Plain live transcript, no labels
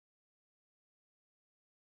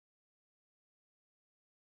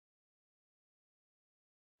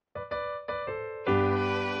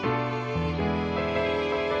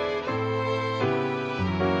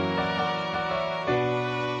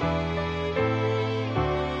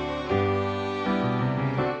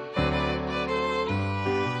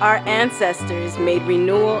Our ancestors made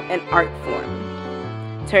renewal an art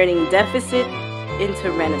form, turning deficit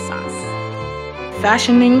into renaissance.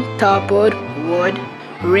 Fashioning toppled wood,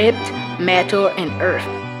 ripped metal and earth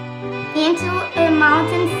into a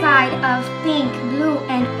mountainside of pink, blue,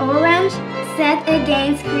 and orange set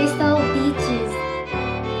against crystal beaches.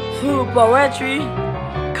 Through poetry,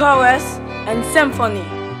 chorus, and symphony,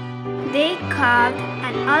 they carved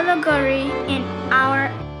an allegory in our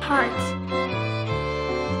hearts.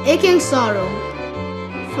 Aching sorrow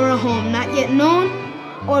for a home not yet known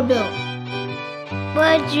or built.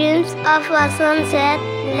 But dreams of a sunset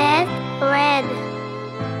left red.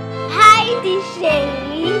 Ayiti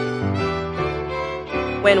Cheri.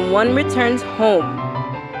 When one returns home,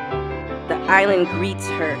 the island greets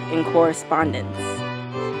her in correspondence,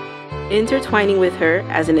 intertwining with her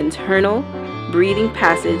as an internal, breathing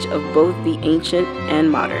passage of both the ancient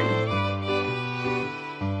and modern.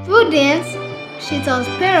 Through dance, she tells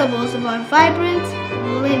parables of our vibrant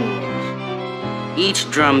lineage. Each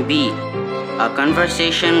drum beat, a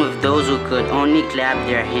conversation with those who could only clap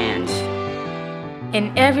their hands.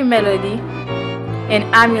 in every melody, an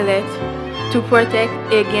amulet to protect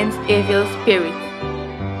against evil spirits.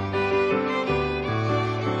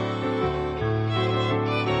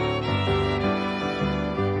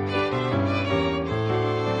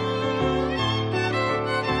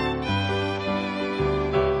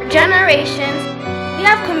 For generations, we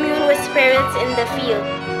have communed with spirits in the field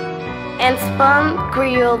and spun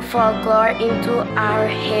Creole folklore into our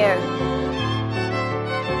hair,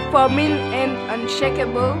 Forming an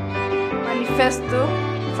unshakable manifesto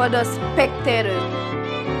for the spectators.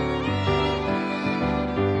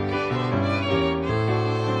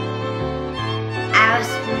 Our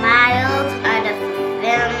smiles are the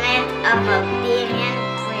fulfillment of a billion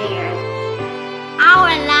prayers.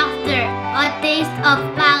 Our laughter, a taste of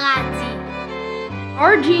paradis.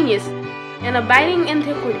 Our genius, an abiding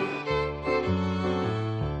antiquity.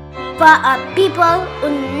 For a people who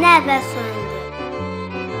never surrender.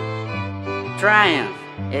 Triumph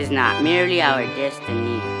is not merely our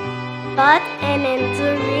destiny, But an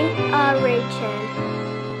enduring origin.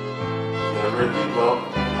 Never give up,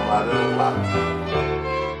 no matter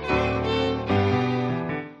what.